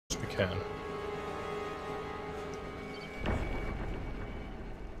can.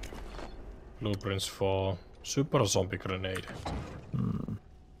 Blueprints for super zombie grenade.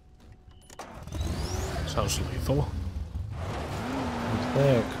 Sounds lethal. I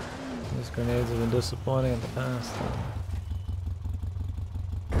think these grenades have been disappointing in the past.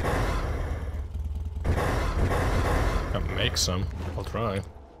 Can make some. I'll try.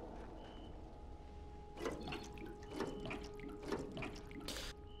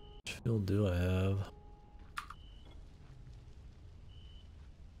 Which fuel do I have?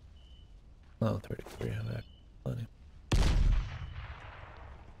 Oh, 33. I have plenty.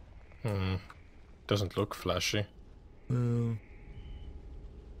 Doesn't look flashy.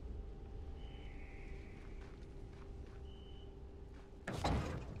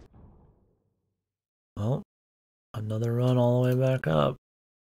 Well, another run all the way back up.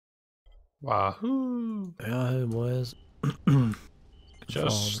 Wahoo! Yahoo, boys.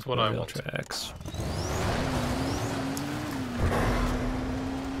 Just what I want. Tracks.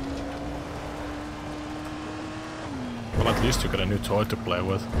 Well, at least you got a new toy to play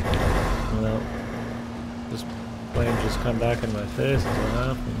with. Well, this plane just come back in my face is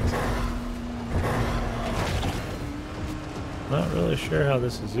what happens. Not really sure how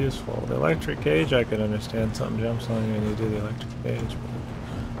this is useful. The electric cage, I can understand something jumps on you when you do the electric cage,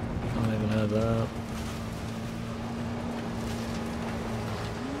 but I don't even have that.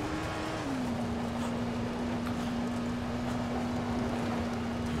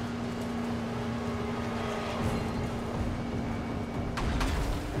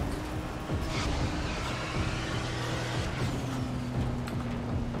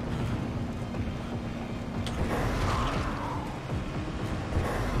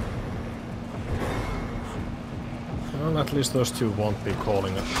 Well, at least those two won't be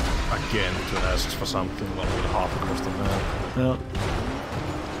calling again to ask for something while we're half across the map. Well,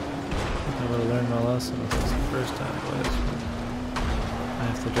 I would have learned my lesson if it's the first time, boys. I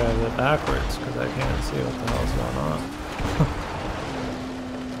have to drive it backwards because I can't see what the hell's going on.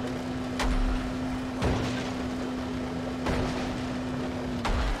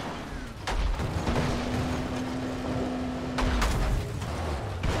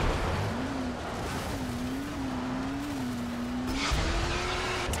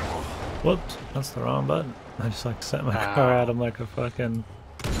 Whoops, that's the wrong button. I just like set my car at him like a fucking...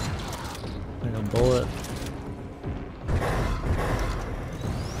 like a bullet.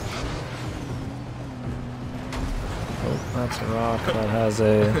 Oh, that's a rock that has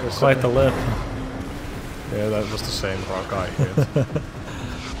a... quite the lip. Yeah, that was the same rock I hit.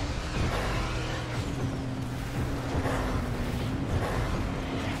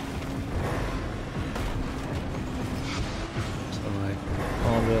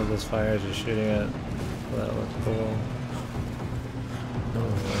 Those fires are shooting at. Well, that looks cool.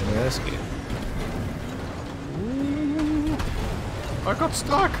 Oh, risky. I got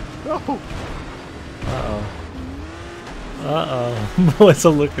stuck! No! Uh-oh. Uh-oh. Boys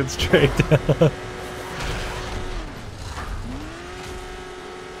are looking straight down.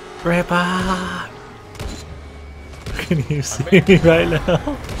 Ripper! Can you see me right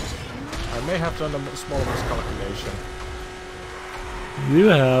now? I may have done a small miscalculation. You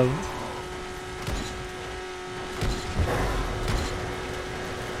have.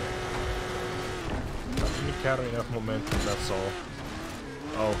 I didn't carry enough momentum, that's all.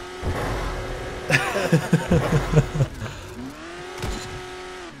 Oh.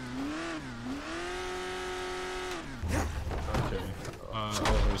 Okay.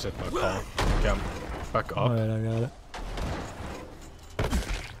 I'll reset my car. Okay, back up. Alright, I got it.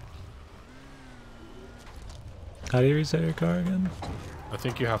 How do you reset your car again? I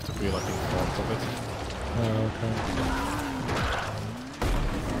think you have to be like in front of it. Oh, okay.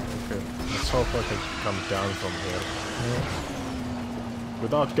 Okay, let's hope I can come down from here. Yeah.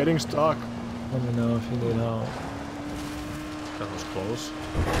 Without getting stuck. Let me know if you need help. That was close.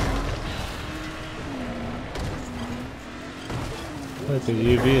 I think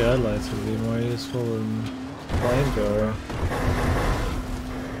the UV headlights would be more useful than flamethrower.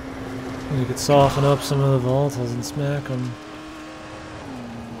 You could soften up some of the volatiles and smack them.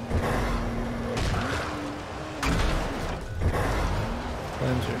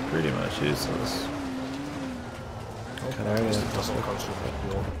 Flames are pretty much useless. Okay, it doesn't consume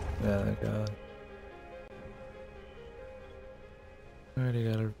fuel. Yeah, thank God. I already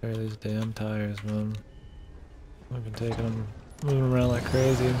gotta repair these damn tires, man. I've been taking them, moving around like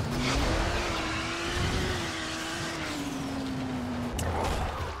crazy.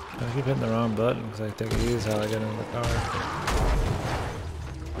 I keep hitting the wrong button because I think it is how I get into the car.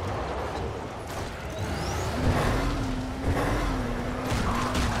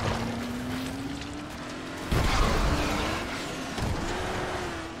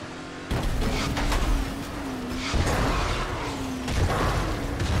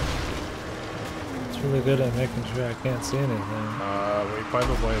 really good at making sure I can't see anything. We by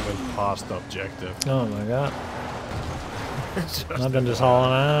the way went past the objective. Oh my god. I've been just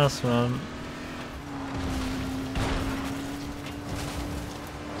hauling ass, man.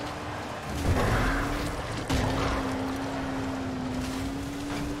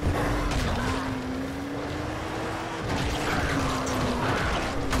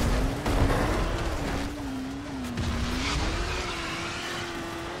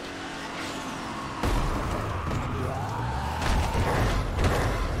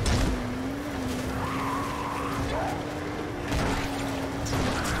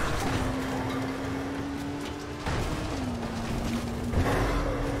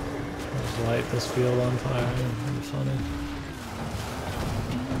 Light this field on fire. It'd be funny.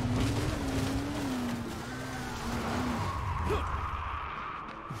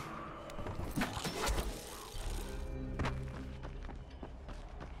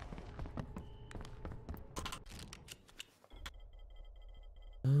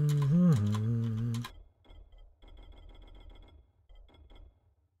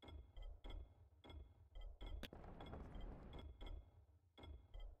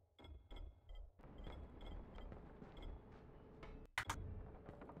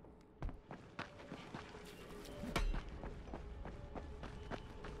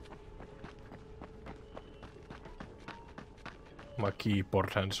 My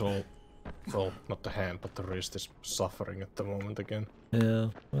keyboard hand's all, well, not the hand, but the wrist is suffering at the moment again. Yeah,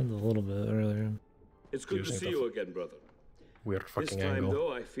 went a little bit earlier. It's good to see you again, brother. Weird fucking This time, angle.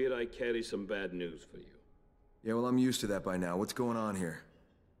 though, I fear I carry some bad news for you. Yeah, well, I'm used to that by now. What's going on here?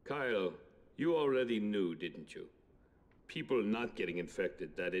 Kyle, you already knew, didn't you? People not getting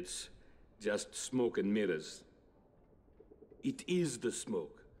infected, that it's just smoke and mirrors. It is the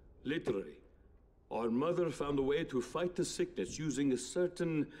smoke, literally. Our mother found a way to fight the sickness using a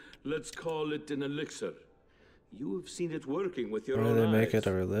certain, let's call it an elixir. You have seen it working with your Why own do they eyes. make it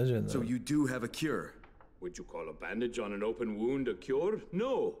a religion, though? So you do have a cure? Would you call a bandage on an open wound a cure?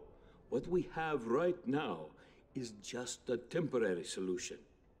 No. What we have right now is just a temporary solution.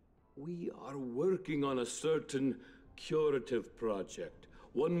 We are working on a certain curative project,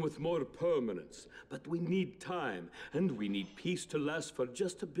 one with more permanence, but we need time, and we need peace to last for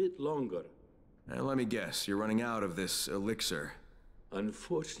just a bit longer. Now, let me guess, you're running out of this elixir.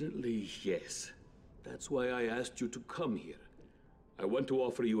 Unfortunately, yes. That's why I asked you to come here. I want to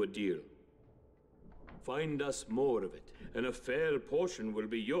offer you a deal. Find us more of it, and a fair portion will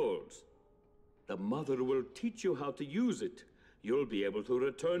be yours. The mother will teach you how to use it. You'll be able to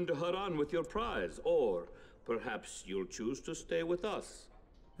return to Haran with your prize, or perhaps you'll choose to stay with us.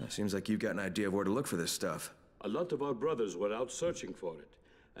 Seems like you've got an idea of where to look for this stuff. A lot of our brothers were out searching for it,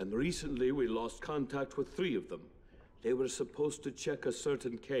 and recently we lost contact with 3 of them. They were supposed to check a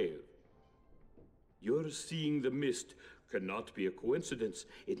certain cave. Your seeing the mist cannot be a coincidence.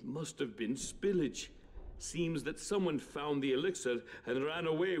 It must have been spillage. Seems that someone found the elixir and ran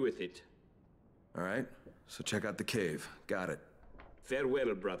away with it. All right, so check out the cave. Got it.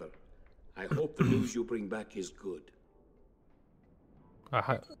 Farewell, brother. I hope the news you bring back is good.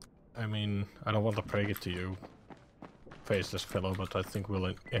 I mean, I don't want to break it to you, faceless fellow, but I think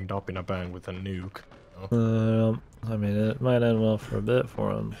we'll end up in a bang with a nuke. I mean, it might end well for a bit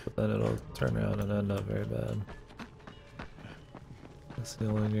for him, but then it'll turn around and end up very bad. That's the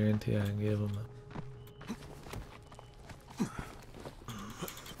only guarantee I can give him.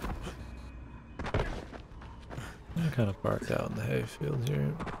 I kind of parked out in the hayfield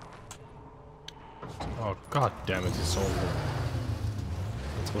here. Oh god damn it, it's over.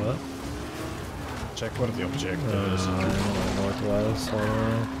 It's what? Check where the objective is. Northwest, all the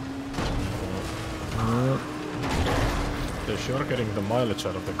way. They're sure getting the mileage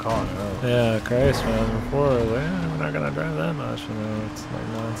out of the car now. Yeah, Christ, man. Before, I was like, we're not gonna drive that much, you know, it's like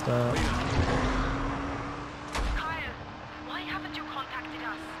non-stop. Kyle, why haven't you contacted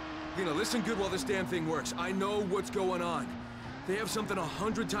us? You know, listen good while this damn thing works. I know what's going on. They have something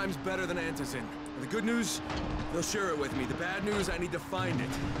 100 times better than Antizin. The good news, they'll share it with me. The bad news, I need to find it.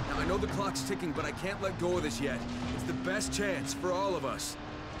 Now, I know the clock's ticking, but I can't let go of this yet. It's the best chance for all of us.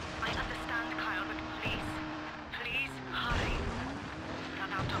 I understand, Kyle, but please hurry.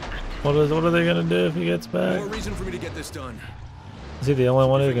 Run out of it. What are they gonna do if he gets back? More reason for me to get this done. Is he the only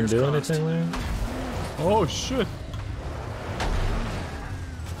one who can Fingers do crossed. anything there? Oh shit!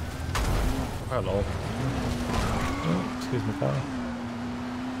 Hello. Oh, excuse me, pal.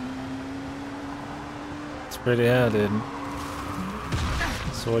 It's pretty hard, dude.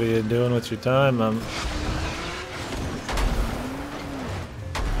 So what are you doing with your time? I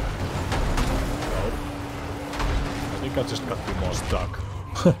think I just got you more stuck.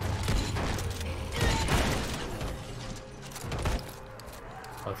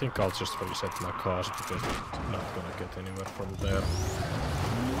 I think I'll just reset my cars because I'm not gonna get anywhere from there.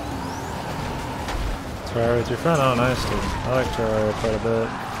 Terraria with your friend? Oh, nice, dude. I like Terraria quite a bit.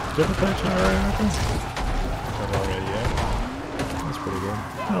 Did you ever play Terraria with us? Terraria, yeah. That's pretty good.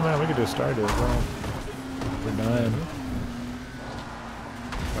 Oh man, we could do Stardew as well. We're dying.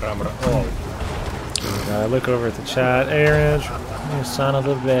 Oh. Look over at the chat. Aaron, you son of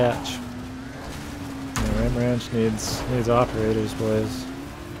a bitch. Yeah, Ram Ranch needs operators, boys.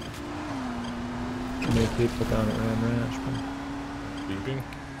 Too many people down at Ram Ranch. Beeping?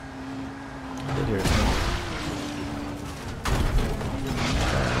 I did hear something.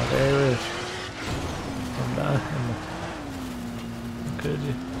 Irish. I'm dying. Could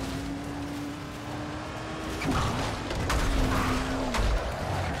you?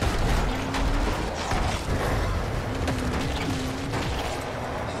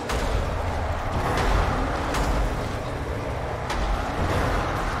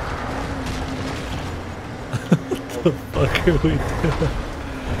 What the fuck are we doing?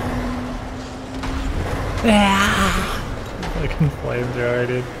 Fucking flamethrower,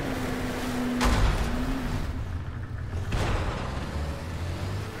 dude.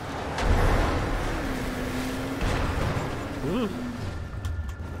 Ooh.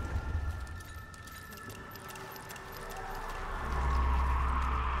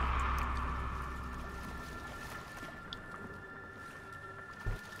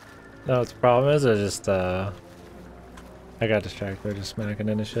 No, what the problem is, I got distracted just smacking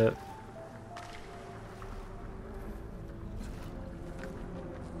into shit.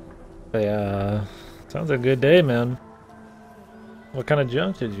 But yeah, sounds like a good day, man. What kind of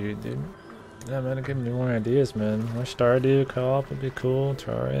junk did you eat, dude? Yeah, man, give me more ideas, man. More Stardew co-op would be cool.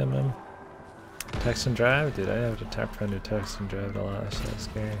 Terraria, man. Text and drive? Dude, I have to tap friend who text and drive a lot. That's so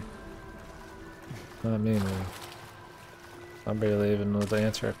scary. Not me, man. I'm barely even able to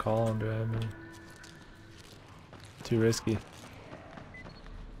answer a call and drive, man. Too risky.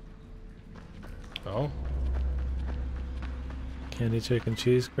 Oh? Candy chicken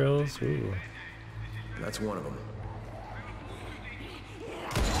cheese grills? Ooh. That's one of them.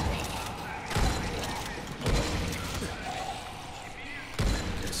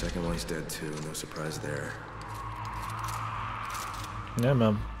 The second one's dead too, no surprise there. Yeah,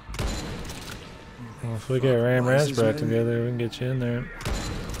 man. Well, if we get Ram Ranch back together, we can get you in there.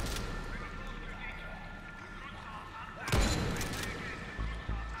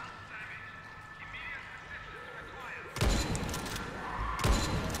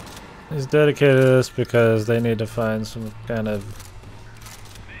 He's dedicated to this because they need to find some kind of...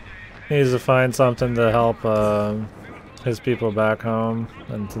 Needs to find something to help his people back home.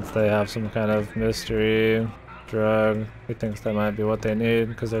 And since they have some kind of mystery drug, he thinks that might be what they need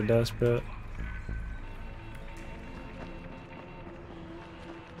because they're desperate.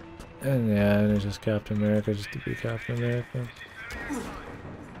 And yeah, and it's just Captain America just to be Captain America.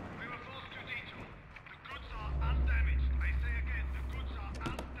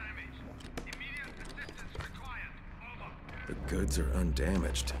 The goods are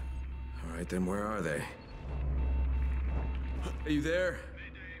undamaged. Alright, then where are they? Are you there?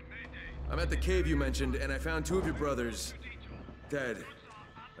 I'm at the cave you mentioned, and I found two of your brothers dead.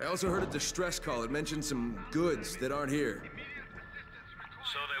 I also heard a distress call. It mentioned some goods that aren't here.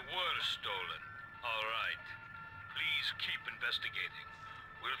 So they were stolen. All right. Please keep investigating.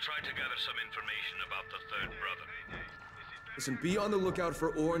 We'll try to gather some information about the third brother. Listen, be on the lookout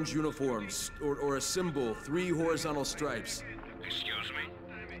for orange uniforms, or a symbol, 3 horizontal stripes. Excuse me?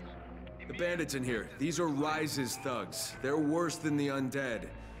 The bandits in here, these are Rise's thugs. They're worse than the undead.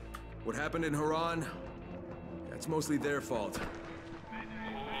 What happened in Haran? That's mostly their fault.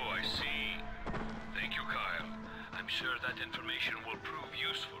 Oh, I see. Thank you, Kyle. I'm sure that information will prove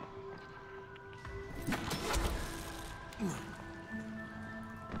useful.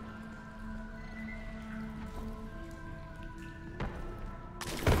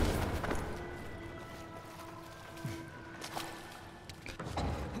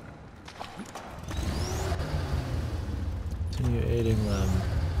 Continue aiding them.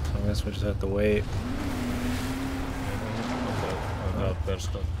 So I guess we just have to wait. I doubt there's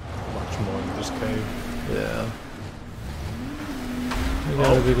not much more in this cave. Yeah. We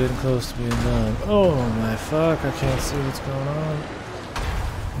gotta be getting close to being done. Oh my fuck, I can't see what's going on.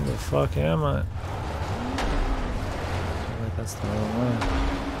 Where the fuck am I? I feel like that's the wrong way.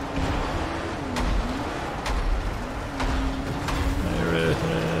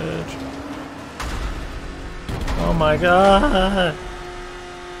 Rich. Oh my god!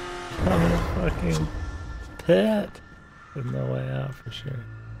 I'm in a fucking pit. There's no way out for sure.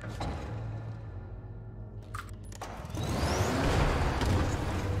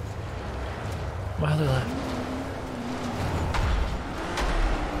 Why are they left?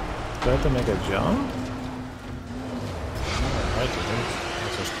 Do I have to make a jump? I didn't. I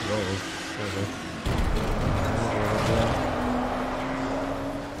just drove.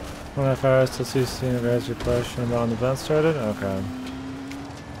 When if I was to see seeing a graduate question about when the event started? Okay.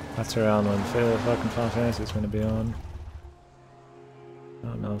 That's around when fucking Final Fantasy is going to be on. I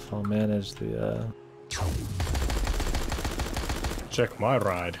don't know if I'll manage the Check my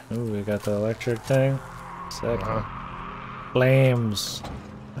ride. Ooh, we got the electric thing. Sick. Flames.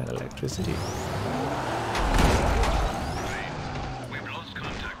 And electricity. We've lost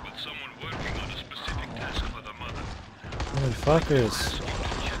contact with someone working on a specific task for the mother. Holy fuckers.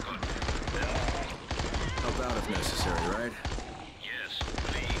 Check on them. Help out if necessary, right? Yes,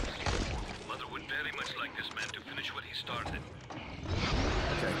 please. Mother would very much like this man to finish what he started.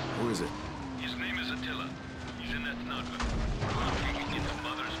 Okay, who is it? His name is Attila. He's in that Naga. We're taking into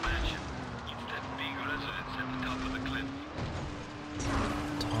Mother's mansion. It's that big residence at the top of the cliff.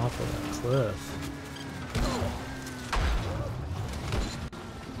 Top of the cliff.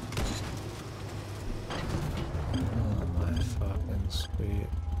 Oh my fucking sweet.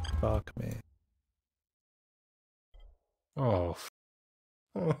 Fuck me. Oh.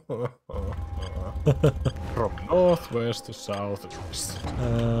 From northwest to southwest.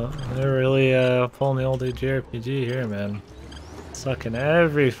 They're really pulling the old JRPG here, man. Sucking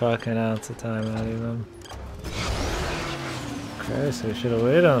every fucking ounce of time out of them. Christ, I should have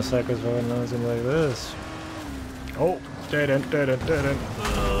waited on a second so I was gonna be like this. Oh, dead end.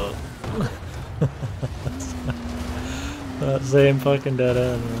 That same fucking dead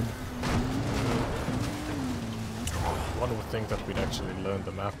end, man. One would think that we'd actually learn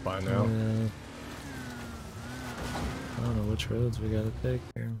the map by now. Yeah. I don't know which roads we gotta take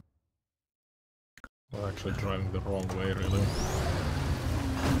here. We're actually driving the wrong way, really.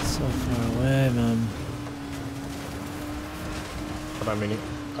 It's so far away, man. But I mean,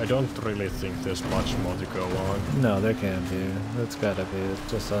 I don't really think there's much more to go on. No, there can't be. It's gotta be.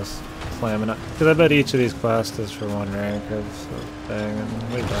 It's just us slamming up. Because I bet each of these quests is for one rank of thing,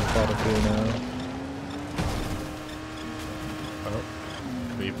 and we've done quite a few now. Oh,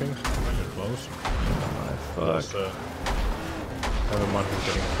 creeping, really close. Oh my fuck. Never mind, we're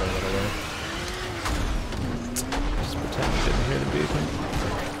getting further away. Just pretend we didn't hear the beeping.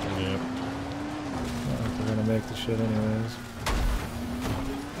 Yeah. I don't think we're gonna make the shit anyways.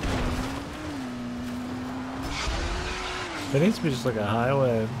 There needs to be just like a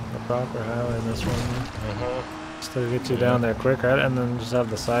highway, a proper highway in this one. Just to get you down there quicker, and then just have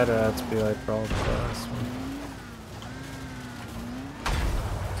the side routes be like for all the quests.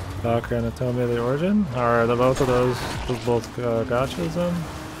 Valkyrie and Anatomy of the Origin? Are the both of those both gotchas then?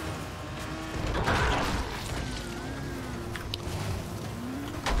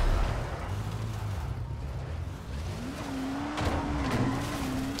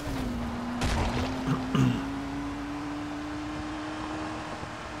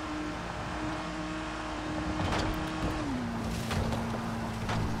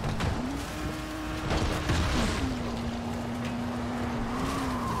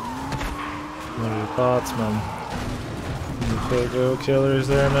 What are your thoughts, man? Any KDkill killers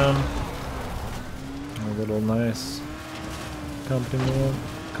there, man? A little nice accompaniment?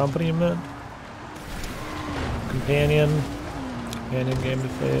 Companion game to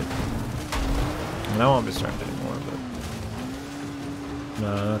fate. I mean, I won't be starting anymore, but no,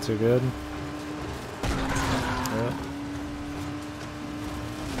 not too good. Yep.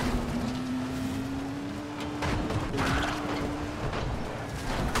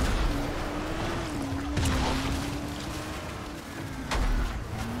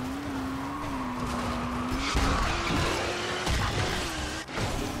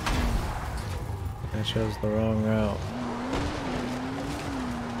 I chose the wrong route.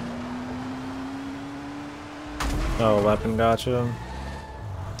 Oh, weapon gotcha.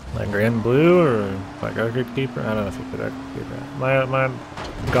 Like Grand Blue or like Record Keeper? I don't know if you put Record Keeper. My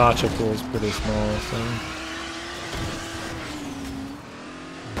gotcha pool is pretty small, so.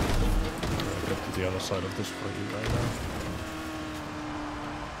 I'll get to the other side of this for you right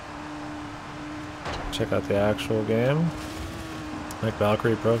now. Check out the actual game. Like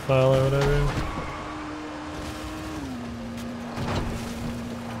Valkyrie profile or whatever.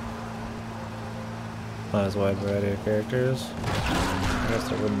 Not as wide variety of characters. I guess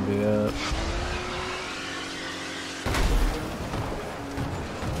that wouldn't be it.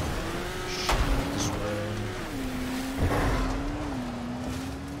 This way.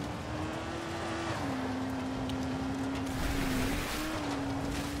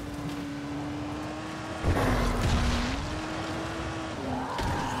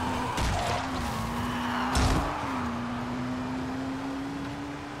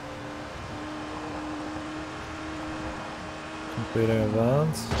 Completing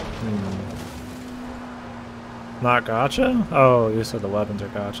events? Not gacha? Oh, you said the weapons are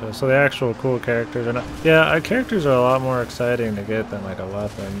gacha. So the actual cool characters are not. Yeah, characters are a lot more exciting to get than like a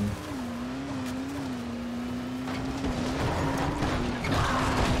weapon.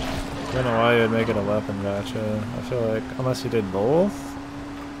 I don't know why you would make it a weapon gacha. I feel like, unless you did both?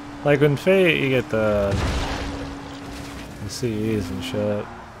 Like in Fate, you get the CEs and shit,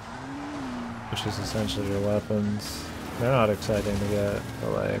 which is essentially your weapons. They're not exciting to get,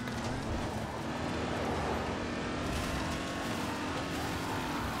 but like...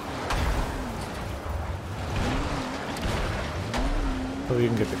 So you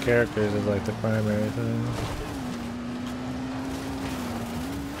can get the characters as like the primary thing.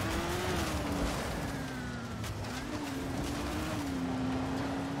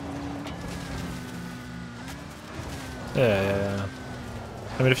 Yeah.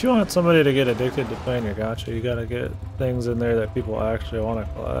 I mean, if you want somebody to get addicted to playing your gacha, you gotta get things in there that people actually want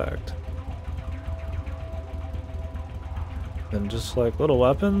to collect. And just like little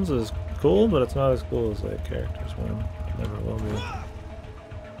weapons is cool, but it's not as cool as like characters, man. It never will be.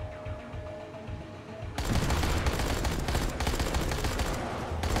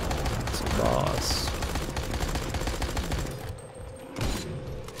 It's a boss.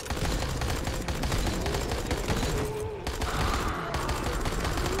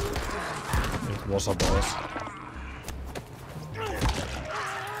 Was a boss.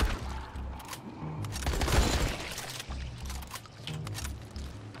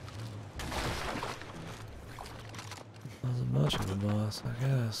 Wasn't much of a boss, I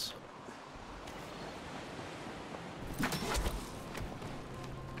guess.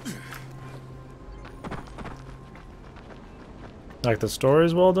 Like the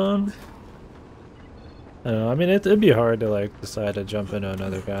story's well done. I don't know, I mean, it'd be hard to like decide to jump into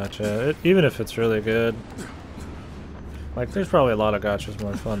another gacha, even if it's really good. Like, there's probably a lot of gachas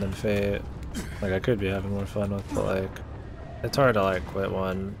more fun than Fate. Like, I could be having more fun with, but like, it's hard to like quit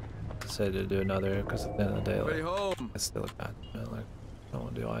one, decide to do another, because at the end of the day, like, it's still a gacha. Like, I don't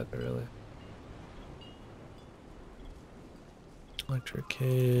want to do either really. Electric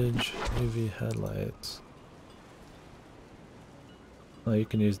cage, UV headlights. Oh, you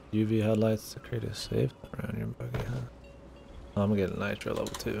can use UV headlights to create a safe around your buggy, huh? Oh, I'm gonna get a nitro level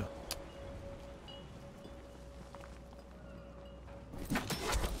 2.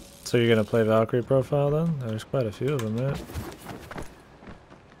 So you're gonna play Valkyrie profile then? There's quite a few of them, right?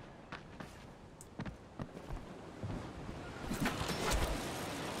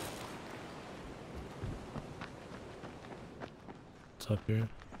 What's up here?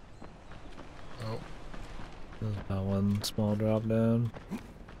 Oh. There's about one small drop down.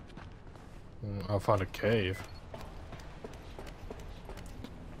 I found a cave.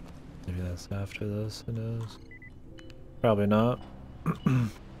 Maybe that's after this, who knows? Probably not.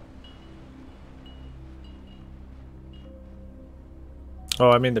 Oh,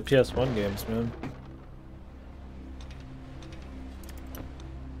 I mean the PS1 games, man.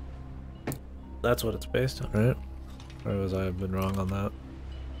 That's what it's based on, right? Or was I been wrong on that?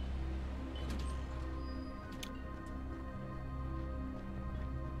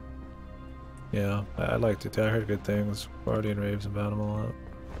 Yeah, I liked it too. I heard good things. Guardian raves about them a lot.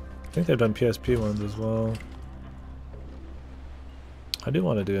 I think they've done PSP ones as well. I do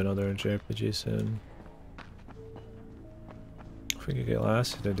want to do another JRPG soon. If we could get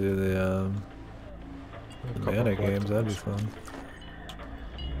Lassie to do the mana games, that'd be fun.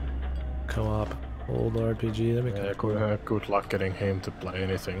 Co-op old RPG, that'd be Yeah, good luck getting him to play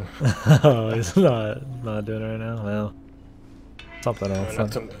anything. Oh, he's not doing it right now? Well, something else.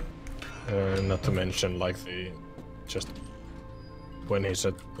 Not to mention like just when he's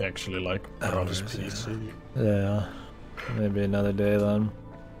actually like around his PC. Yeah, maybe another day then.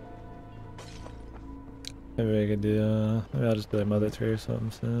 Maybe I could do, maybe I'll just do like Mother 3 or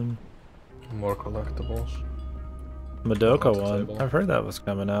something soon. More collectibles. Madoka one. I've heard that was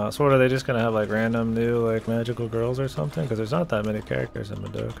coming out. So what, are they just gonna have like random new like magical girls or something? Because there's not that many characters in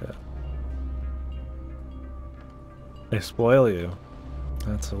Madoka. They spoil you.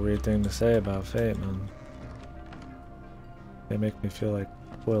 That's a weird thing to say about Fate, man. They make me feel like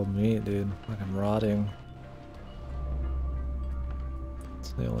spoiled meat, dude. Like I'm rotting.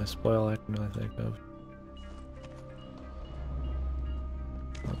 It's the only spoil I can really think of.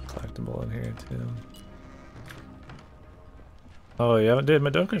 Collectible in here too. Oh, you haven't, dude?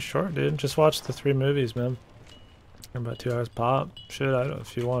 Madoka's short, dude. Just watch the 3 movies, man. They're about 2 hours pop. Shit, I don't.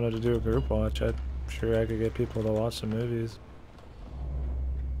 If you wanted to do a group watch, I'm sure I could get people to watch the movies.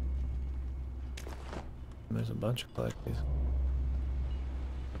 And there's a bunch of collectibles.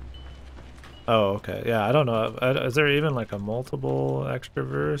 Oh, okay. Yeah, I don't know. Is there even like a multiple extra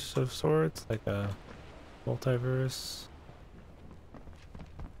verse of sorts? Like a multiverse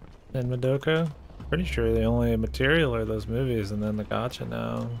in Madoka? Pretty sure the only material are those movies and then the gacha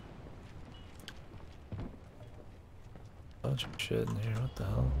now. Bunch of shit in here. What the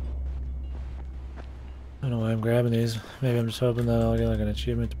hell? I don't know why I'm grabbing these. Maybe I'm just hoping that I'll get like an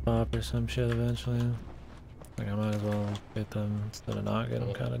achievement to pop or some shit eventually. Like I might as well get them instead of not get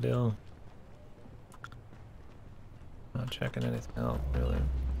them kind of deal. Not checking anything out really.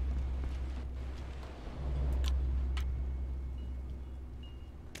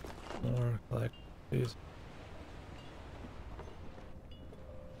 More collect these.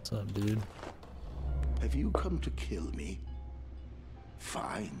 What's up, dude? Have you come to kill me?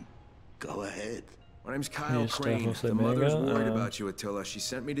 Fine. Go ahead. My name's Kyle Crane. The mother's worried about you, Attila. She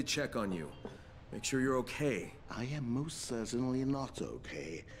sent me to check on you. Make sure you're okay. I am most certainly not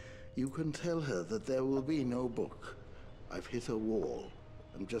okay. You can tell her that there will be no book. I've hit a wall.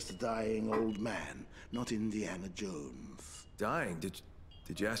 I'm just a dying old man, not Indiana Jones. Dying? Did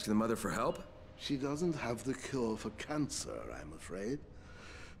you ask the mother for help? She doesn't have the cure for cancer, I'm afraid.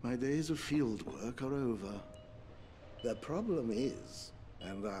 My days of field work are over. The problem is,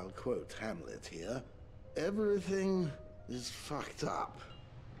 and I'll quote Hamlet here, everything is fucked up.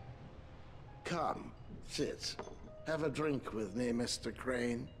 Come, sit. Have a drink with me, Mr.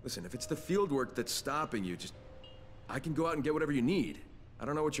 Crane. Listen, if it's the field work that's stopping you, I can go out and get whatever you need. I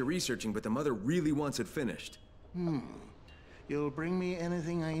don't know what you're researching, but the mother really wants it finished. You'll bring me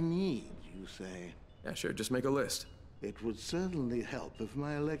anything I need, you say? Yeah, sure, just make a list. It would certainly help if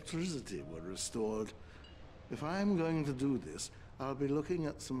my electricity were restored. If I'm going to do this, I'll be looking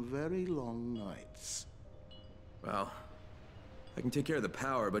at some very long nights. Well, I can take care of the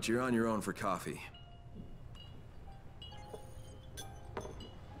power, but you're on your own for coffee.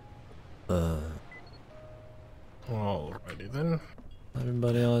 Alrighty then.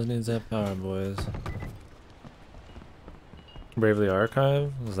 Everybody always needs that power, boys. Bravely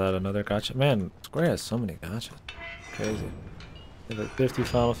Archive? Was that another gacha? Man, Square has so many gachas. Crazy. They have like 50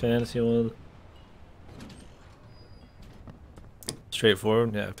 Final Fantasy ones.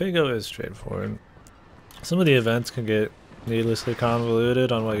 Straightforward. Yeah, Fago is straightforward. Some of the events can get needlessly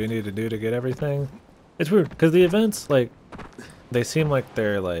convoluted on what you need to do to get everything. It's weird, because the events, like, they seem like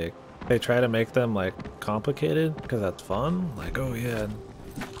they're like, they try to make them like complicated, because that's fun. Like, oh yeah,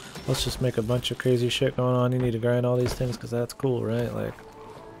 let's just make a bunch of crazy shit going on. You need to grind all these things because that's cool, right? Like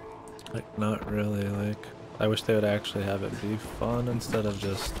not really. Like, I wish they would actually have it be fun instead of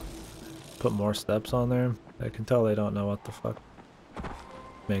just put more steps on there. I can tell they don't know what the fuck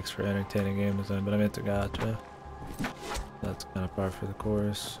makes for entertaining game design, but I meant to gacha. That's kind of par for the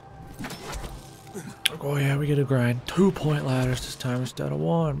course. Like, oh yeah, we get to grind 2-point ladders this time instead of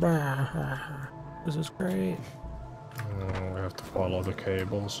 1. This is great. We have to follow the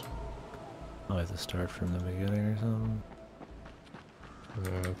cables. Oh, I have to start from the beginning or something.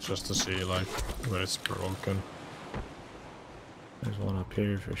 Just to see like where it's broken. There's one up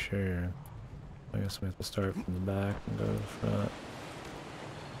here for sure. I guess we have to start from the back and go to the front.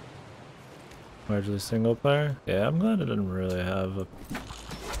 Largely single player? Yeah, I'm glad it didn't really have a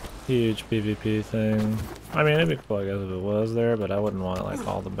huge PvP thing. I mean, it'd be cool, I guess, if it was there, but I wouldn't want like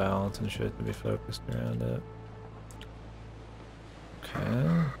all the balance and shit to be focused around it.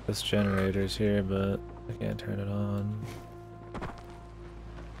 Okay, this generator's here, but I can't turn it on.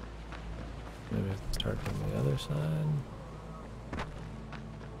 Maybe I have to start from the other side.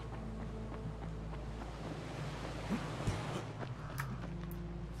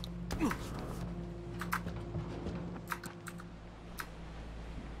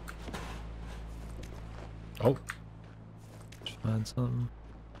 Oh. Just find something.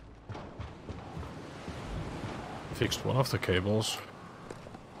 Fixed one of the cables.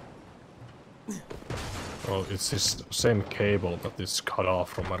 Well, it's this same cable, but it's cut off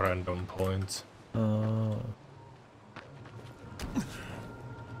from a random point. Oh.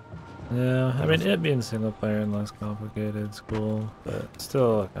 Yeah, I mean, it being single player and less complicated is cool, but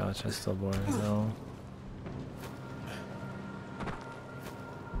still, gosh, it's still boring as hell.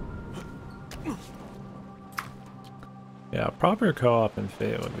 Yeah, proper co-op in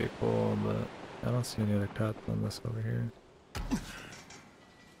Fate would be cool, but I don't see any other cuts on this over here.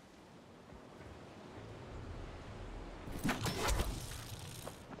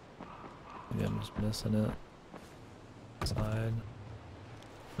 Maybe I'm just missing it. Side.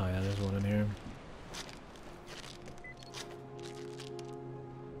 Oh yeah, there's one in here.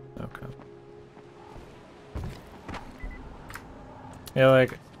 Okay. Yeah,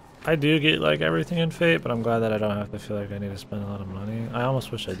 like, I do get like everything in Fate, but I'm glad that I don't have to feel like I need to spend a lot of money. I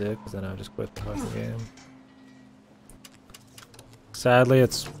almost wish I did, because then I would just quit the fucking game. Sadly,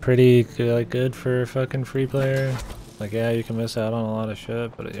 it's pretty good for a fucking free player. Like, yeah, you can miss out on a lot of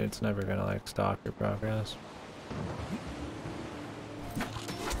shit, but it's never gonna like stop your progress.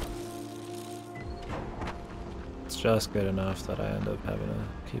 It's just good enough that I end up having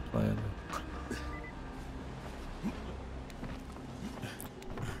to keep playing.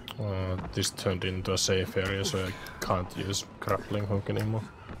 This turned into a safe area, so I can't use grappling hook anymore.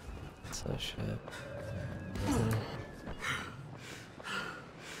 So shit.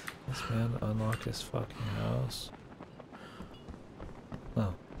 This man unlock his fucking house.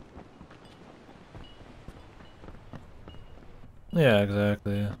 Oh. Yeah,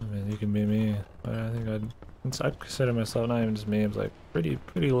 exactly. I mean, you can be me. But I think I'd consider myself not even just memes, like pretty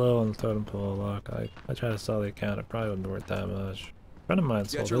low on the totem pole luck. I try to sell the account. It probably wouldn't be worth that much. A friend of mine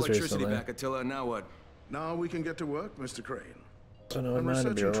sold Get your his electricity recently. back, Attila. Now what? Now we can get to work, Mr. Crane. Don't know I'm what mine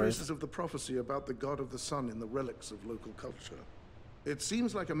would be researching alright. traces of the prophecy about the god of the sun in the relics of local culture. It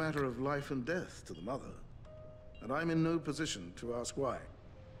seems like a matter of life and death to the mother, and I'm in no position to ask why.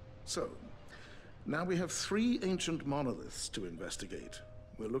 So, now we have 3 ancient monoliths to investigate.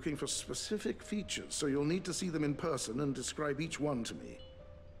 We're looking for specific features, so you'll need to see them in person and describe each one to me.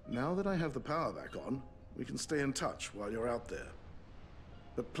 Now that I have the power back on, we can stay in touch while you're out there.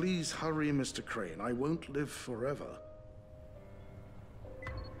 But please hurry, Mr. Crane. I won't live forever.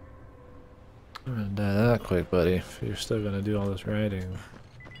 I'm gonna die that quick, buddy. If you're still gonna do all this writing.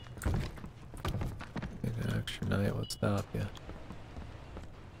 Maybe an extra night would stop you.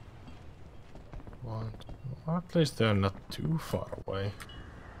 What? Well, at least they're not too far away.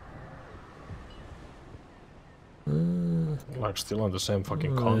 Like still on the same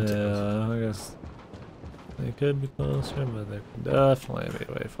fucking continent. Yeah, I guess they could be closer, but they could definitely be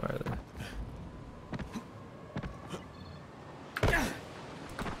way farther.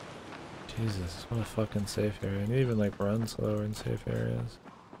 Jesus, what a fucking safe area. And you even like run slower in safe areas.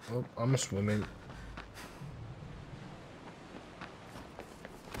 Oh, I'm swimming.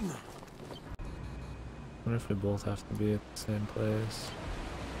 What if we both have to be at the same place?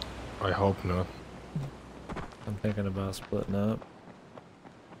 I hope not. I'm thinking about splitting up.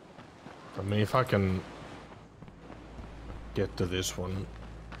 I mean, if I can get to this one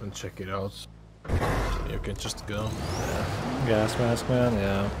and check it out, you can just go. Yeah. Gas mask man,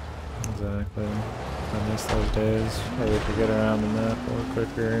 yeah. Exactly. I miss those days where we could get around the map a little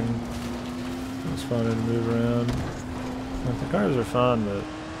quicker and it was fun to move around. Like, the cars are fun, but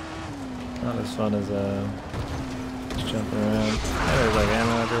not as fun as just jumping around. And there's like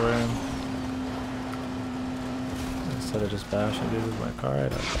ammo everywhere. Instead of just bashing dude with my car,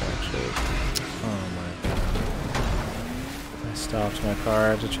 I'd actually. Oh my god. I stopped my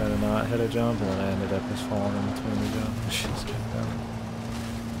car to try to not hit a jump, and then I ended up just falling in between the jump. She's getting down.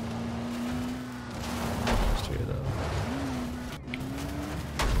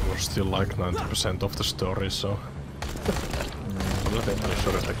 We're still like 90% of the story, so I'm not entirely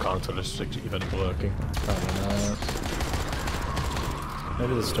sure if the counter is even working. Probably not.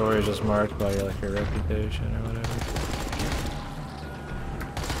 Maybe the story is just marked by like your reputation or whatever.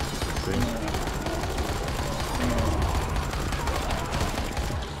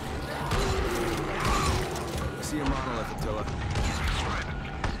 I see a monolith, Attila.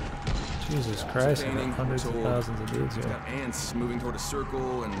 Jesus Christ, I got hundreds of thousands of dudes It's here. got ants moving toward a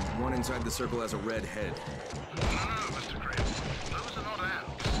circle, and one inside the circle has a red head. No, Mr. Crane. Those are not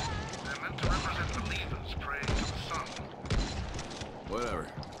ants. They're meant to represent believers praying to the sun. Whatever.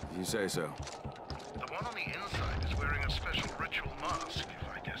 If you say so. The one on the inside is wearing a special ritual mask, if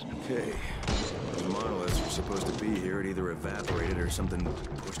I guessed it. Okay. Those monoliths were supposed to be here. It either evaporated or something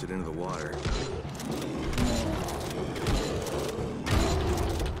pushed it into the water.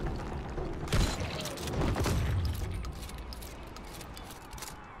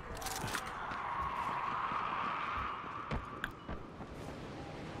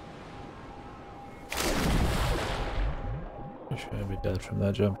 I'm sure I'd be dead from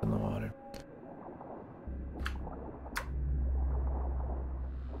that jump in the water.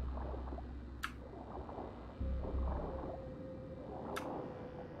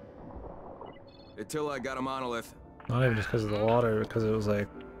 Attila, I got a monolith. Not even just because of the water, because it was like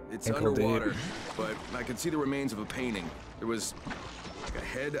It's ankle deep. underwater, but I can see the remains of a painting. There was like a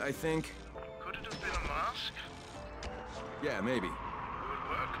head, I think. Could it have been a mask? Yeah, maybe. Good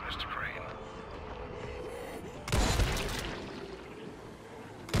work, Mr. Crane.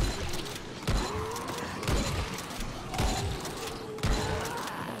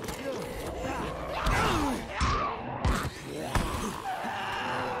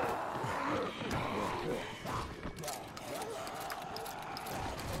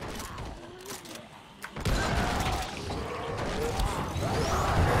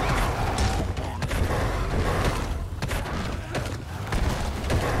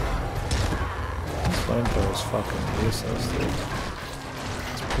 flamethrower is fucking useless, dude.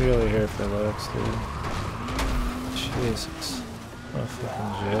 It's purely here for looks, dude. Jesus. What a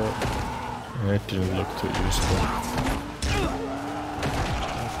fucking joke. It didn't look too useful.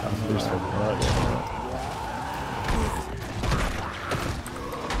 At least I'm right.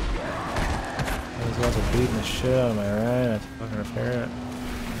 I was about to beating the shit out of my Ryan. I have to fucking repair it.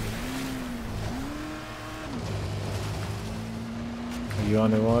 Are you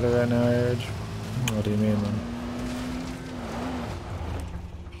underwater right now, Urge? What do you mean, man?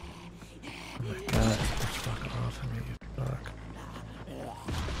 Oh my god, get fucking off of me, you fuck.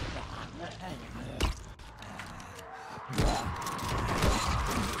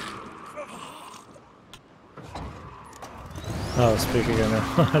 Oh, speaking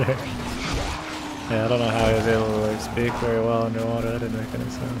underwater. Yeah, I don't know how he was able to like speak very well underwater. That didn't make any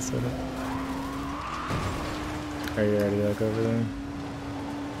sense, did it? Are you already like over there?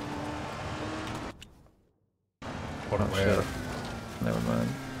 What Oh, where? shit. Never mind.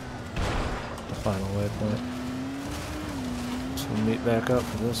 The final waypoint. So we'll meet back up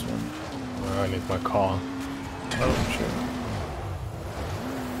for this one. I need my car. Oh, shit.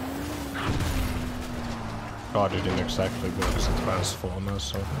 Car didn't exactly work as a transformer,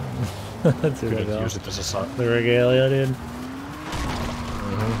 so Dude, couldn't use it as a side. the regalia, dude.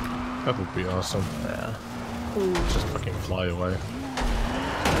 That would be awesome. Yeah. Just fucking fly away.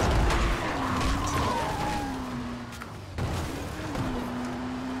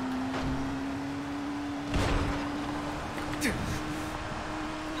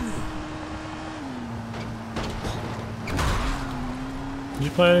 Did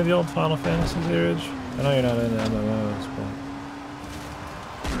you play any of the old Final Fantasy series? I know you're not into MMOs, but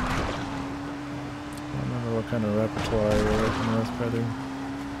I don't remember what kind of repertoire you're working with, brother.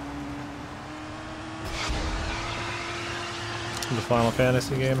 The Final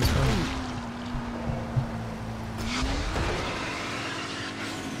Fantasy games, man.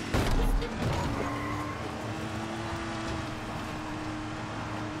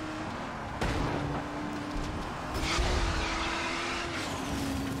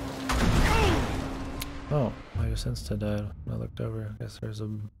 Oh, I just insta died. I looked over. I guess there's a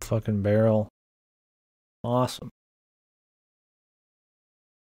fucking barrel. Awesome.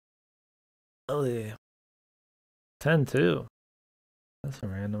 Oh yeah. 10-2. That's a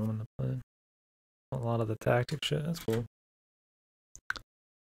random one to play. A lot of the tactic shit. That's cool.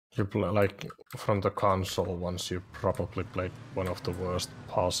 You play, like, from the console ones, you probably played one of the worst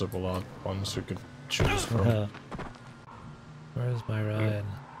possible ones you could choose from. Where's my ride?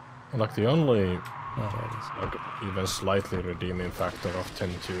 Like, the only Oh, there it is. like even slightly redeeming factor of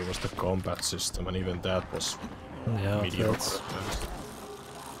 10-2 was the combat system, and even that was Yeah, mediocre. that's...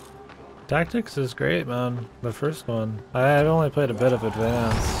 Tactics is great, man. The first one. I've only played a bit of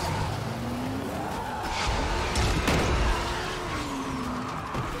Advance.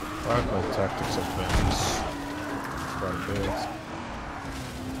 I played Tactics Advance quite a bit.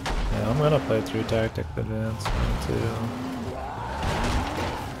 Yeah, I'm gonna play through Tactics Advance too.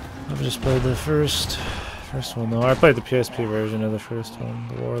 I've just played the first one though. I played the PSP version of the first one,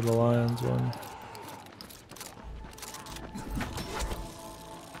 the War of the Lions one.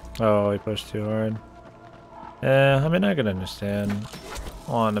 Oh, he pushed too hard. Yeah, I mean, I can understand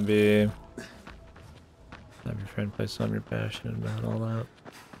wanting to be... have your friend play something you're passionate about, all that.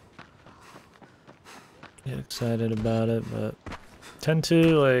 Get excited about it, but...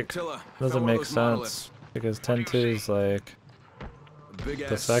 10-2, like, Attila, doesn't make sense. Because 10-2 is like...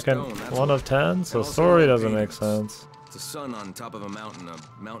 the second one of 10, so story doesn't make sense. It's a sun on top of a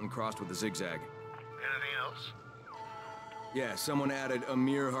mountain crossed with a zigzag. Anything else? Yeah, someone added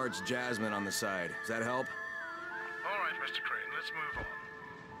Amir Heart's Jasmine on the side. Does that help? All right, Mr. Crane, let's move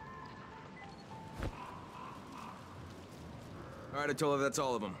on. All right, Attila, that's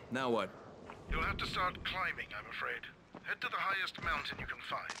all of them. Now what? You'll have to start climbing, I'm afraid. Head to the highest mountain you can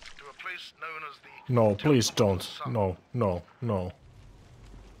find, to a place known as the... No, please Temple of don't. the Sun. No, no, no.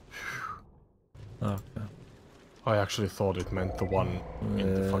 Okay. I actually thought it meant the one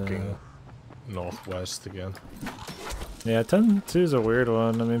in the fucking northwest again. Yeah, 10-2 is a weird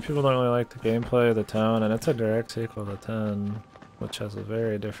one. I mean, people don't really like the gameplay of the town, and it's a direct sequel to 10, which has a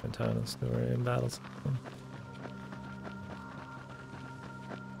very different tone and story and battle system.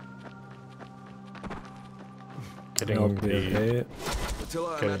 Getting the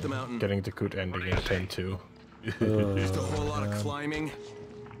Attila, I'm at the mountain. getting the good ending in 10-2. Just a whole lot of climbing.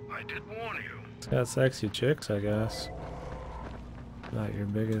 I did warn you. It's got sexy chicks, I guess. Not your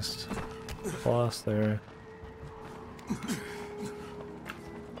biggest loss there.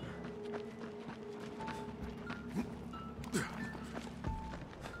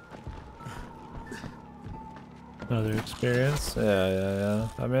 Another experience. Yeah.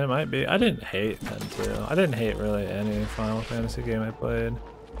 I mean, it might be. I didn't hate 10-2. I didn't hate really any Final Fantasy game I played.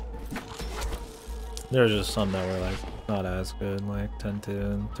 There were just some that were like not as good, like 10-2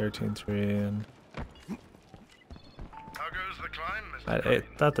 and 13-3 and. How goes the climb,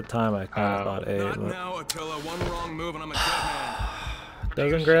 Mr. At the time, I kind of thought 8. Not But now, Attila. One wrong move and I'm a dead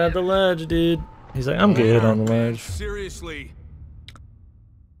man. doesn't grab the ledge, dude. He's like, I'm good on the ledge. Seriously.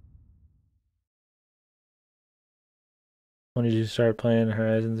 When did you start playing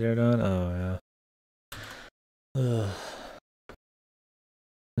Horizon Zero Dawn? Oh yeah. Ugh. I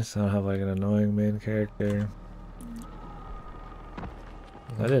just don't have like an annoying main character.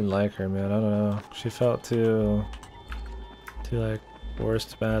 I didn't like her, man. I don't know. She felt too like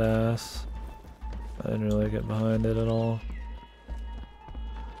forced badass. I didn't really get behind it at all.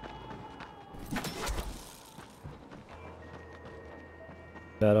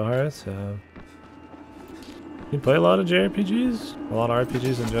 Battle Hearts, yeah. You play a lot of JRPGs? A lot of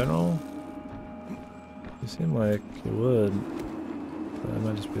RPGs in general? You seem like you would. That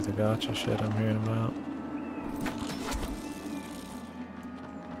might just be the gacha shit I'm hearing about.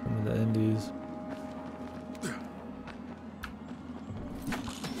 Some of the indies.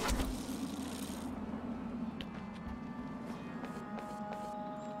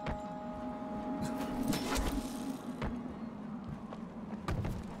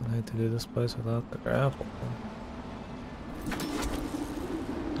 I hate to do this place without the grapple.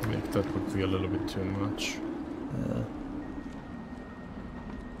 I think that would be a little bit too much. Yeah.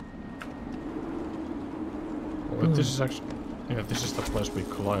 Well, this is actually... Yeah, this is the place we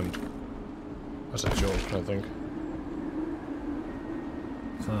climbed. As a joke, I think.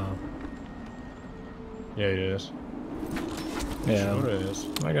 Oh. Yeah, it is. Yeah. Sure it is.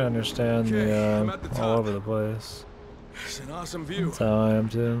 I can understand Okay, I'm the at the all top. over the place. It's an awesome view. That's how I am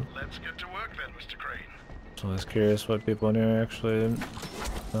too. Let's get to work then, Mr. Crane. So I was curious what people in here actually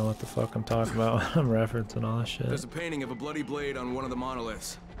know what the fuck I'm talking about when I'm referencing all this shit. There's a painting of a bloody blade on one of the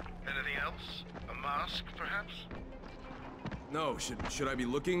monoliths. Anything else? A mask, perhaps? No, should I be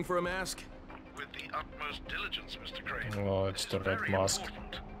looking for a mask? With the utmost diligence, Mr. Crane. Oh, it's the red Very mask.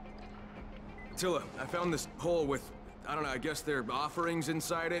 important. Attila, I found this hole with, I don't know, I guess there are offerings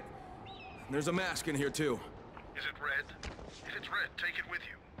inside it. There's a mask in here too. Is it red? If it's red, take it with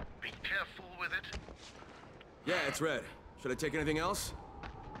you. Be careful with it. Yeah, it's red. Should I take anything else?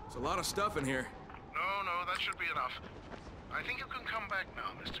 There's a lot of stuff in here. No, that should be enough. I think you can come back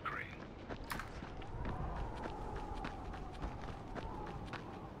now, Mr. Crane.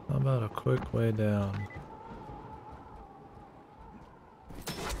 How about a quick way down?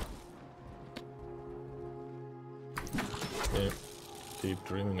 Yeah. Deep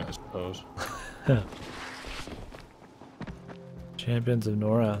dreaming, I suppose. Champions of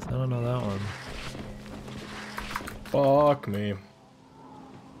Norath. I don't know that one. Fuck me.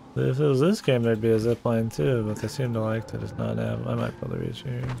 If it was this game, there'd be a zipline too, but they seem to like to just not have. I might be able to reach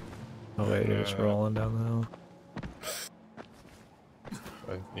here. Oh wait, you're just rolling down the hill.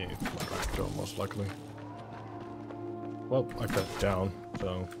 I need my tractor, most likely. Well, I got down,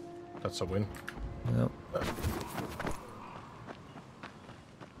 so that's a win. Yep.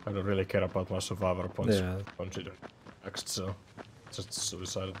 I don't really care about my survivor points. Yeah. Consider next, so just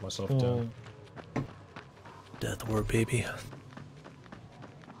suicided myself down. Death war, baby.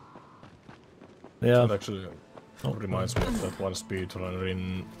 Yeah. That actually reminds me of that one speedrunner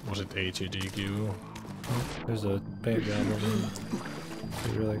in, was it KDkill? There's a paint job over here.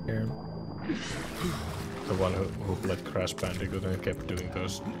 You really care. The one who played Crash Bandicoot and kept doing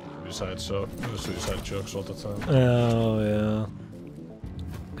those suicide jokes all the time. Oh yeah.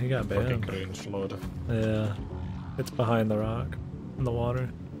 He got Fucking banned. cringe, Lord. Yeah. It's behind the rock. In the water.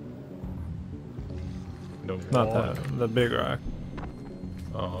 The Not water. that. The big rock.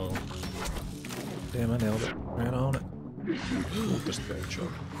 Oh, Damn, I nailed it. Ran on it. this paint job.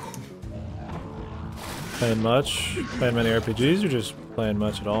 Playing much? Playing many RPGs or just playing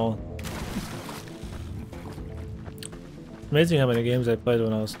much at all? Amazing how many games I played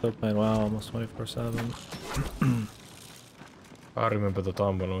when I was still playing WoW almost 24/7. I remember the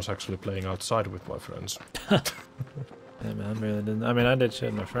time when I was actually playing outside with my friends. Yeah, man, I really didn't. I mean, I did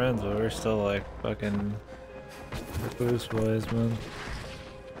shit with my friends, but we're still like fucking boost boys, man.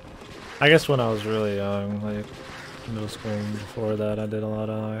 I guess when I was really young, like middle school and before that, I did a lot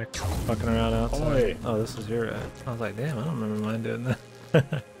of like fucking around outside. Oi. Oh, this is your right. I was like, damn, I don't remember mine doing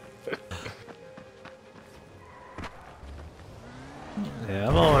that. Yeah,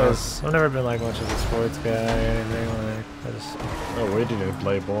 I've never been like much of a sports guy or anything. Like, I just. No, we didn't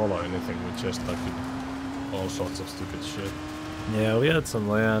play ball or anything, we just like did all sorts of stupid shit. Yeah, we had some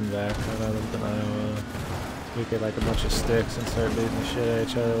land back when I lived in Iowa. we get like a bunch of sticks and start beating the shit out of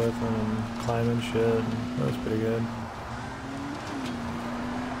each other with them and climbing shit. And that was pretty good.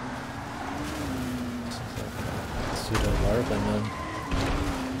 Pseudo LARPing, man.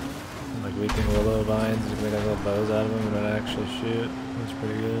 Like weeping willow vines, you can make like little bows out of them and not actually shoot. That's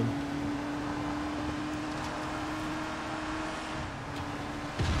pretty good.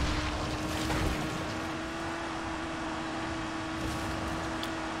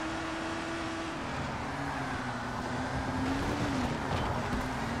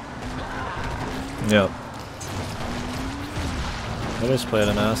 Yep. I just played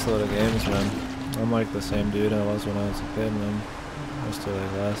an assload of games, man. I'm like the same dude I was when I was a kid, man. Just to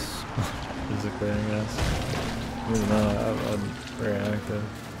like less physically, I guess. Even though I'm very active.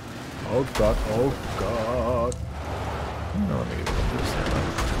 Oh god, oh god. No, let me get this down.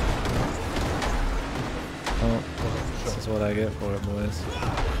 Oh, this is what I get for it, boys.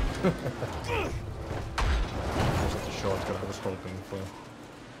 That's the shortcut I was hoping for.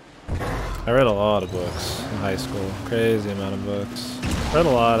 I read a lot of books in high school. Crazy amount of books. Read a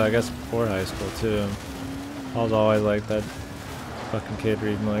lot, I guess, before high school, too. I was always like that fucking kid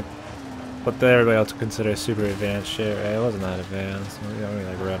reading, like, what everybody else would consider super advanced shit, right? It wasn't that advanced. We only,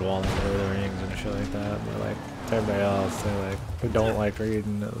 like, read Wall and Lord of the Rings and shit like that. But, like, everybody else, they, like, who don't like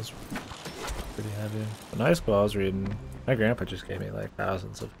reading, it was pretty heavy. In high school, I was reading. My grandpa just gave me, like,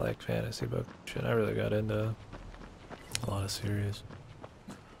 thousands of, like, fantasy books and shit. I really got into a lot of series.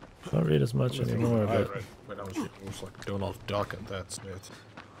 I don't read as much anymore, I but read when I was reading, it was like Donald Duck and that's it.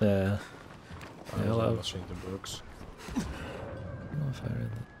 yeah. I was watching the books. I don't know if I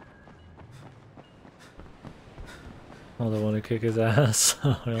read that. Oh, the one to kick his ass.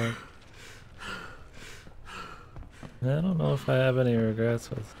 Really? I don't know if I have any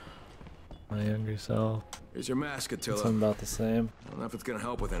regrets with my younger self. Here's your mask, Attila. Something about the same. I don't know if it's gonna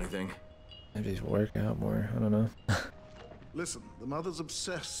help with anything. Maybe he's working out more. I don't know. Listen, the Mother's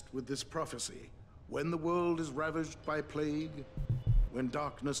obsessed with this prophecy. When the world is ravaged by plague, when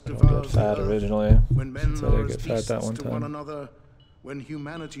darkness I don't devours get fat the earth, originally. when men So I are as get fat beasts that one to time. one another, when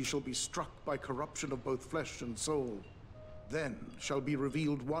humanity shall be struck by corruption of both flesh and soul, then shall be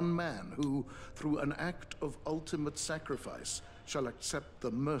revealed one man who, through an act of ultimate sacrifice, shall accept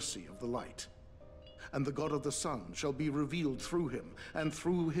the mercy of the light. And the God of the sun shall be revealed through him, and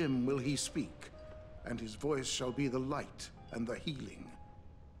through him will he speak. And his voice shall be the light and the healing.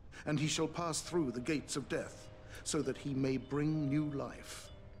 And he shall pass through the gates of death, so that he may bring new life.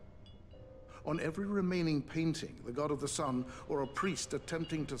 On every remaining painting, the God of the sun or a priest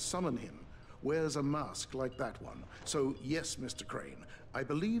attempting to summon him wears a mask like that one. So yes, Mr. Crane, I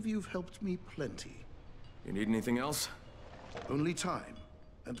believe you've helped me plenty. You need anything else? Only time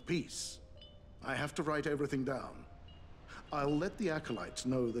and peace. I have to write everything down. I'll let the acolytes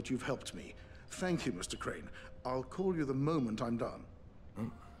know that you've helped me. Thank you, Mr. Crane. I'll call you the moment I'm done.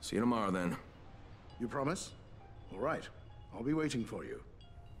 See you tomorrow, then. You promise? All right. I'll be waiting for you.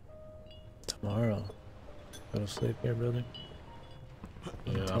 Tomorrow. Go to sleep here, brother.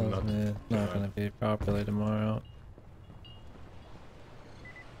 Yeah, Tells I'm not. me it's not gonna be properly tomorrow.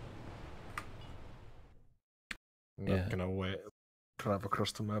 Not gonna wait. Drive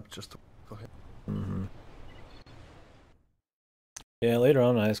across the map just to for him. Mm-hmm. Yeah, later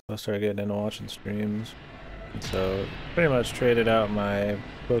on in high school I started getting into watching streams. And so pretty much traded out my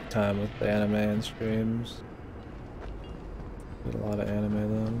book time with the anime and streams. Did a lot of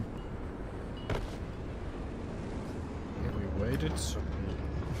anime then. Yeah, we waited, so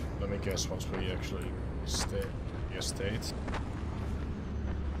let me guess once we actually stay estate.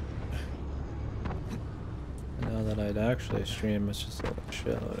 Now that I'd actually stream, it's just a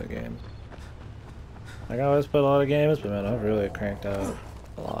shitload of games. Like I always play a lot of games, but man, I've really cranked out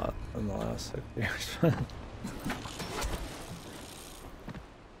a lot in the last 6 years.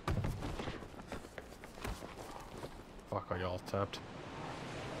 Fuck, are y'all tapped?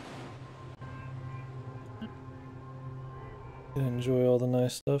 Enjoy all the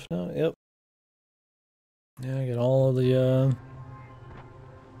nice stuff now. Yep. Yeah, I get all of the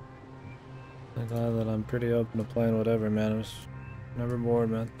I'm glad that I'm pretty open to playing whatever, man. I was never bored,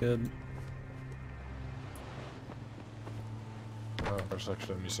 man. Good. Oh, there's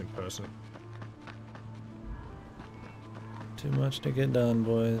actually a missing person. Too much to get done,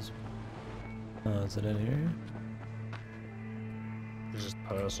 boys. Oh, is it in here? This is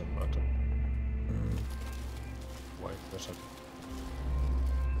person, but wait, there's a.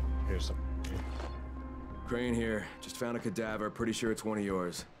 Here's a. Crane here. Just found a cadaver. Pretty sure it's one of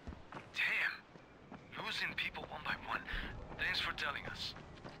yours. Damn. Losing people one by one. Thanks for telling us.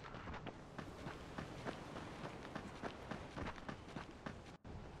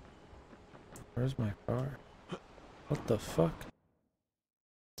 Where's my car? What the fuck?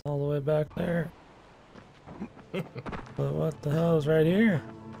 It's all the way back there. But what the hell is right here?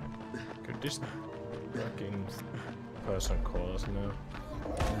 Could this fucking person call us now?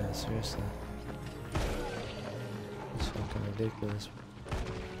 Yeah, seriously. It's fucking ridiculous.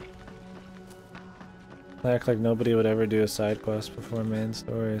 They act like nobody would ever do a side quest before main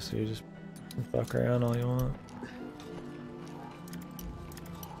story, so you just fuck around all you want.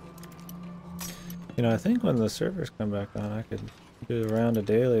 You know, I think when the servers come back on, I could do a round of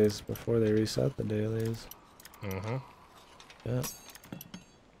dailies before they reset the dailies. Mm-hmm. Yeah.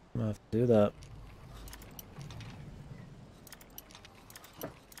 I'm gonna have to do that.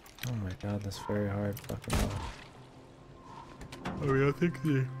 Oh my god, that's very hard fucking off. I mean, I think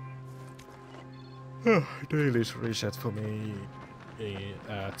the dailies reset for me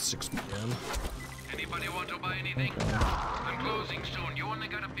at 6 p.m. Anybody want to buy anything? I'm closing soon. You only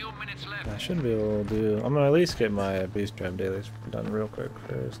got a few minutes left. I should be able to do. I'm gonna at least get my Beast Drive dailies done real quick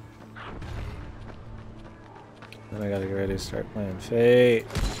first. Then I gotta get ready to start playing Fate.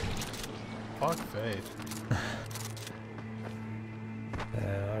 Fuck Fate.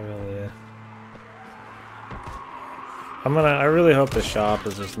 Yeah, I really hope the shop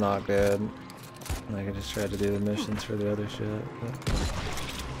is just not good. And I can just try to do the missions for the other shit. But...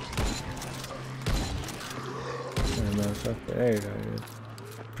 Oh, no, fuck, there you go, dude.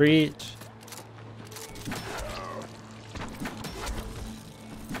 Preach!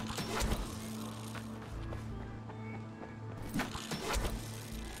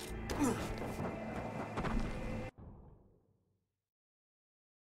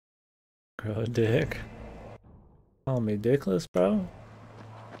 Grow a dick. Call me dickless, bro?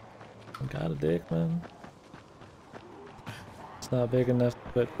 I got a dick, man. It's not big enough to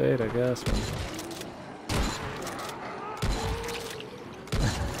put bait, I guess, man.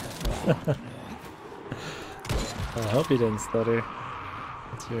 I hope you didn't stutter.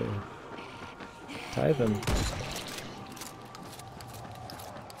 What's your typing?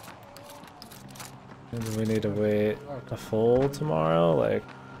 Maybe we need to wait a full tomorrow, like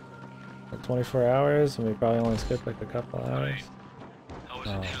 24 hours, and we probably only skip like a couple hours. How was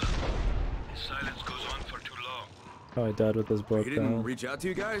it? Silence goes on for too long. Probably dead with his book He didn't down. reach out to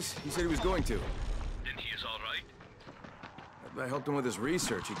you guys? He said he was going to. Then he is all right. I helped him with his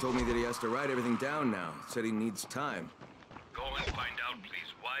research. He told me that he has to write everything down now. Said he needs time. Go and find out,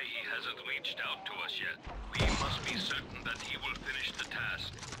 please, why he hasn't reached out to us yet. We must be certain that he will finish the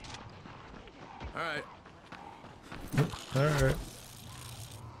task. All right. Alright.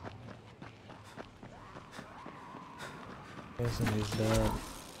 Guessing he's dead.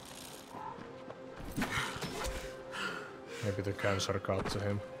 Maybe the cancer got to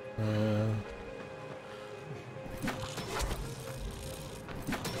him.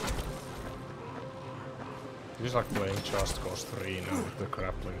 He's like playing Just Cause 3 now with the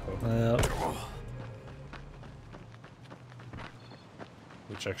grappling hook.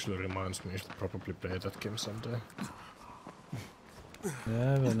 Which actually reminds me, I should probably play that game someday.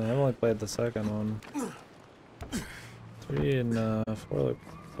 Yeah, I've only played the second one. 3 and 4 look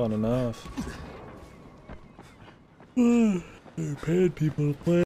fun enough. They paid people to play.